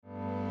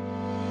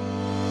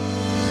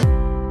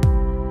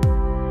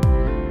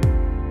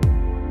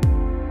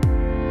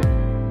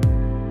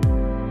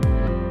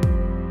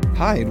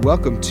Hi, and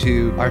welcome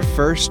to our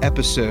first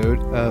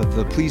episode of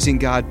the Pleasing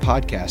God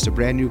podcast, a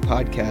brand new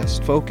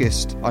podcast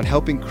focused on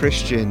helping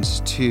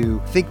Christians to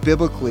think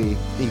biblically,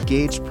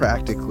 engage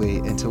practically,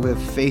 and to live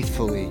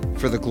faithfully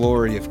for the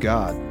glory of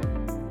God.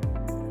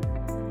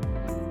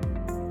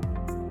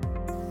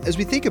 As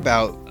we think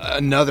about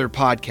another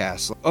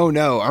podcast, oh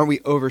no, aren't we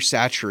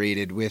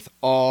oversaturated with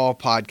all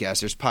podcasts?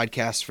 There's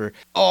podcasts for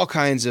all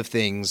kinds of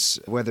things,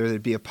 whether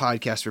it be a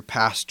podcast for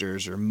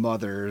pastors or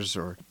mothers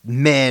or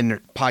men,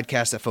 or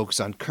podcasts that focus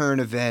on current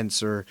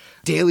events or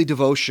daily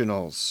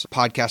devotionals,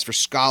 podcasts for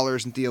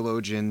scholars and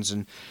theologians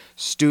and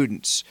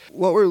students.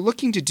 What we're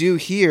looking to do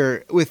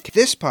here with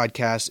this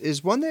podcast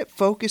is one that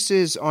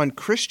focuses on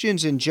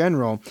Christians in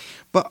general,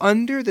 but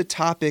under the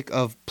topic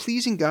of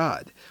pleasing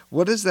God.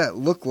 What does that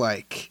look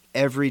like?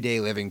 Everyday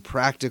living,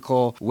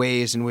 practical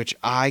ways in which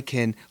I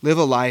can live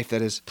a life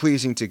that is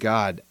pleasing to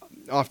God.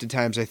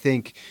 Oftentimes I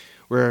think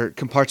we're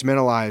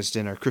compartmentalized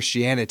in our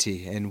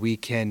Christianity, and we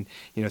can,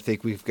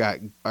 think we've got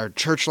our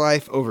church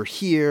life over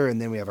here,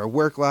 and then we have our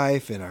work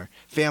life and our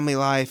family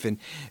life. And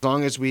as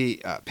long as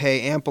we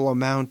pay ample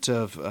amount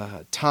of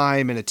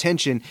time and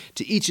attention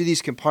to each of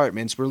these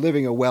compartments, we're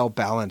living a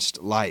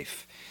well-balanced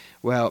life.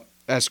 Well,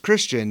 as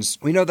Christians,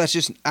 we know that's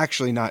just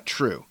actually not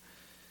true.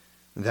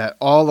 That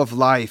all of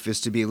life is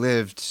to be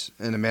lived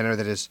in a manner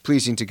that is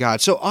pleasing to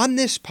God. So on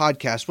this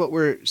podcast, what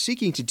we're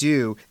seeking to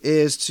do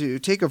is to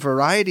take a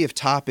variety of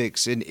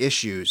topics and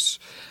issues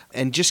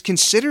and just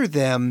consider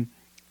them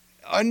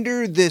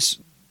under this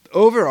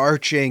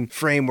overarching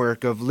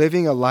framework of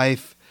living a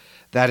life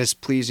that is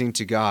pleasing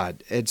to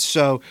God. And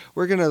so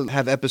we're going to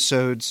have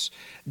episodes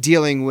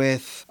dealing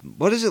with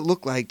what does it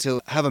look like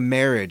to have a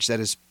marriage that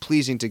is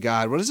pleasing to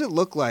God? What does it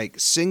look like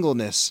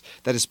singleness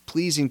that is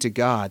pleasing to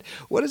God?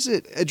 What is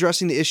it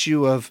addressing the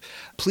issue of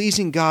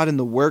pleasing God in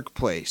the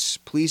workplace,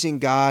 pleasing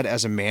God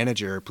as a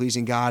manager,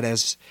 pleasing God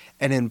as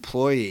an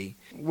employee?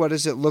 What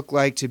does it look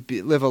like to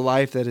live a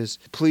life that is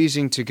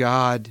pleasing to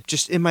God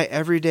just in my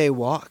everyday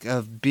walk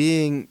of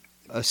being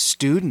a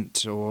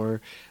student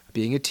or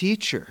being a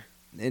teacher?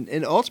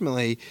 And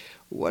ultimately,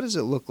 what does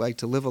it look like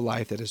to live a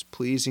life that is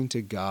pleasing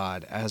to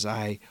God as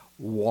I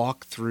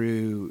walk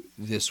through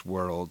this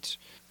world?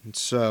 And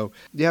so,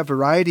 a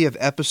variety of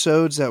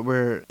episodes that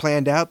were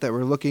planned out that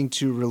we're looking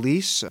to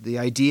release. The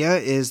idea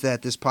is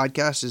that this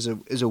podcast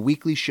is a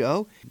weekly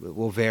show. It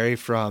will vary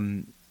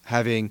from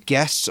having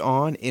guests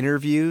on,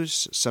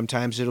 interviews.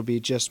 Sometimes it'll be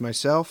just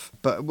myself.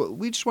 But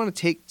we just want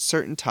to take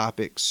certain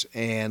topics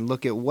and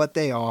look at what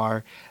they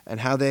are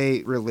and how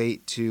they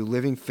relate to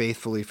living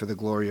faithfully for the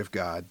glory of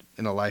God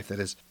in a life that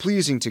is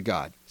pleasing to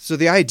God. So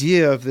the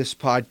idea of this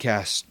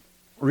podcast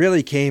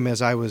really came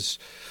as I was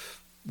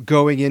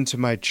going into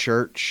my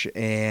church,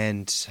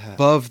 and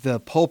above the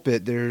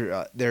pulpit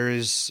there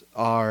is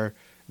our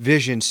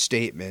vision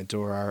statement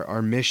or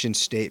our mission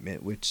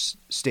statement, which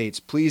states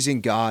pleasing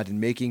God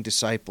and making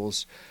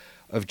disciples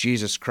of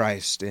Jesus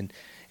Christ. And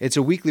it's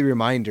a weekly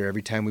reminder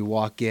every time we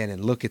walk in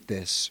and look at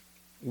this,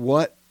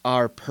 what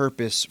our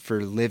purpose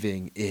for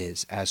living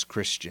is as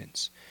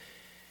Christians.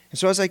 And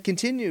so as I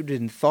continued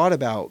and thought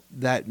about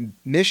that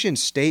mission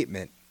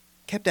statement,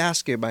 I kept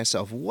asking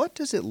myself, what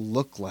does it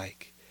look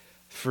like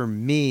for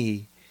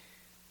me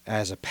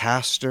as a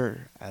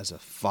pastor, as a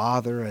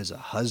father, as a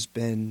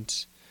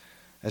husband,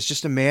 as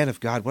just a man of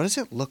God? What does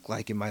it look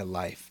like in my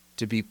life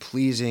to be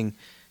pleasing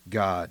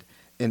God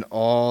in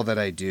all that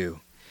I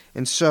do?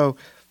 And so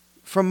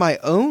from my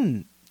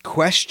own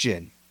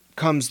question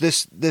comes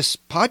this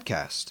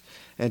podcast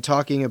and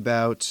talking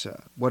about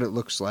what it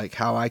looks like,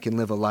 how I can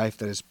live a life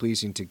that is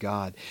pleasing to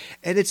God.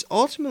 And it's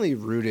ultimately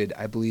rooted,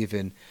 I believe,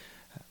 in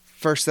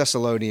 1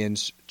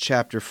 Thessalonians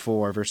chapter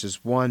 4,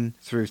 verses 1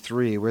 through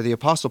 3, where the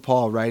Apostle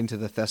Paul, writing to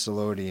the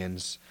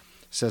Thessalonians,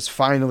 says,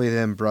 "Finally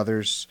then,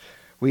 brothers,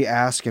 we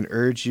ask and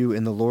urge you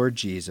in the Lord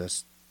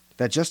Jesus,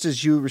 that just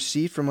as you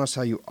received from us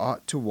how you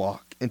ought to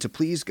walk and to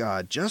please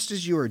God, just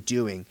as you are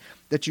doing,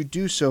 that you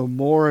do so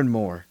more and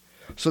more,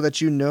 so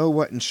that you know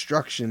what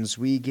instructions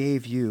we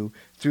gave you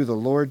through the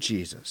Lord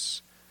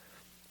Jesus.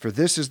 For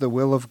this is the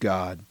will of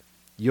God,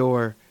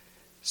 your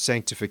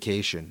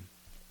sanctification."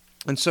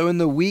 And so in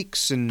the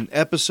weeks and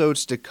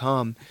episodes to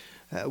come,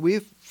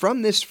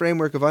 from this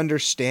framework of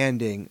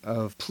understanding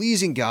of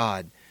pleasing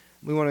God,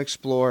 we want to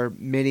explore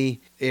many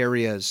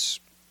areas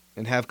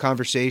and have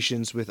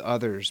conversations with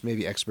others,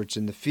 maybe experts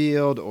in the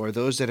field or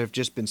those that have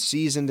just been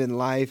seasoned in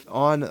life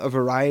on a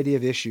variety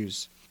of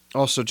issues.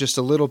 Also, just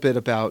a little bit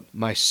about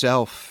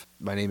myself.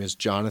 My name is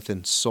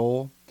Jonathan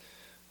Soul.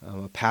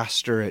 I'm a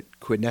pastor at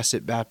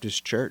Quidnesset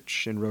Baptist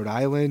Church in Rhode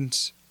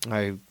Island.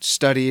 I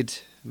studied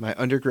my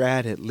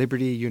undergrad at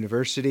Liberty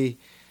University.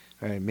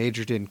 I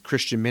majored in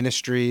Christian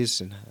ministries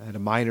and had a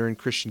minor in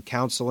Christian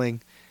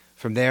counseling.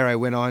 From there, I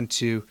went on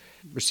to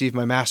receive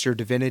my Master of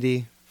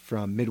Divinity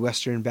from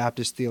Midwestern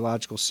Baptist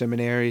Theological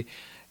Seminary,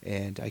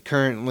 and I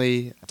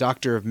currently a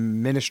Doctor of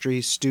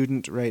Ministry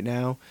student right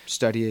now,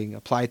 studying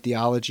applied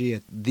theology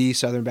at the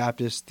Southern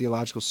Baptist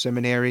Theological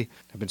Seminary.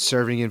 I've been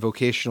serving in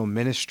vocational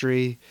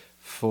ministry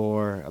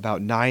for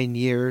about 9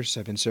 years.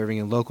 I've been serving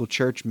in local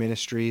church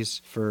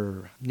ministries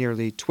for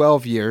nearly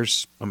 12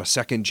 years. I'm a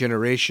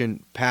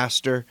second-generation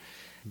pastor,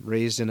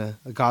 raised in a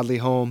godly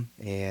home,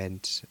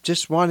 and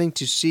just wanting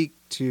to seek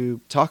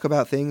to talk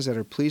about things that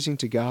are pleasing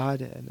to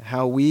God and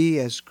how we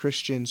as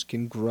Christians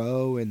can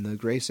grow in the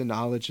grace and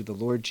knowledge of the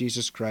Lord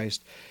Jesus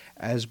Christ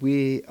as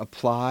we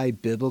apply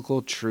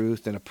biblical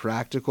truth in a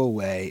practical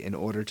way in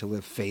order to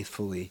live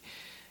faithfully,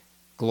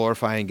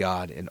 glorifying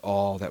God in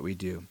all that we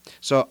do.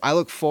 So I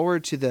look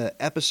forward to the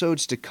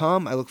episodes to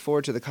come. I look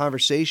forward to the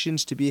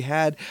conversations to be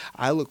had.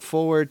 I look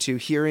forward to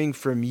hearing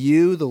from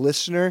you, the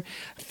listener,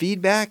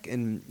 feedback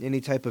and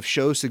any type of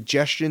show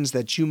suggestions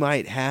that you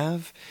might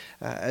have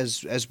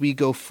as we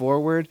go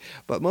forward.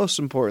 But most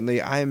importantly,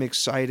 I am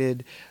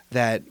excited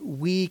that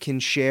we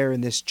can share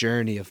in this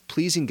journey of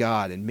pleasing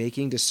God and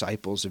making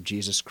disciples of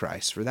Jesus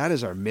Christ. For that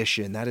is our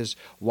mission. That is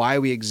why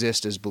we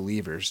exist as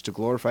believers, to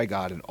glorify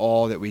God in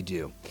all that we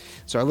do.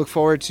 So I look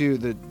forward to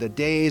the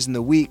days and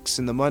the weeks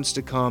and the months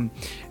to come,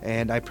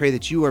 and I pray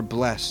that you are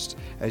blessed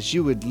as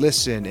you would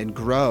listen and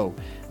grow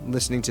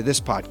listening to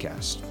this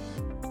podcast.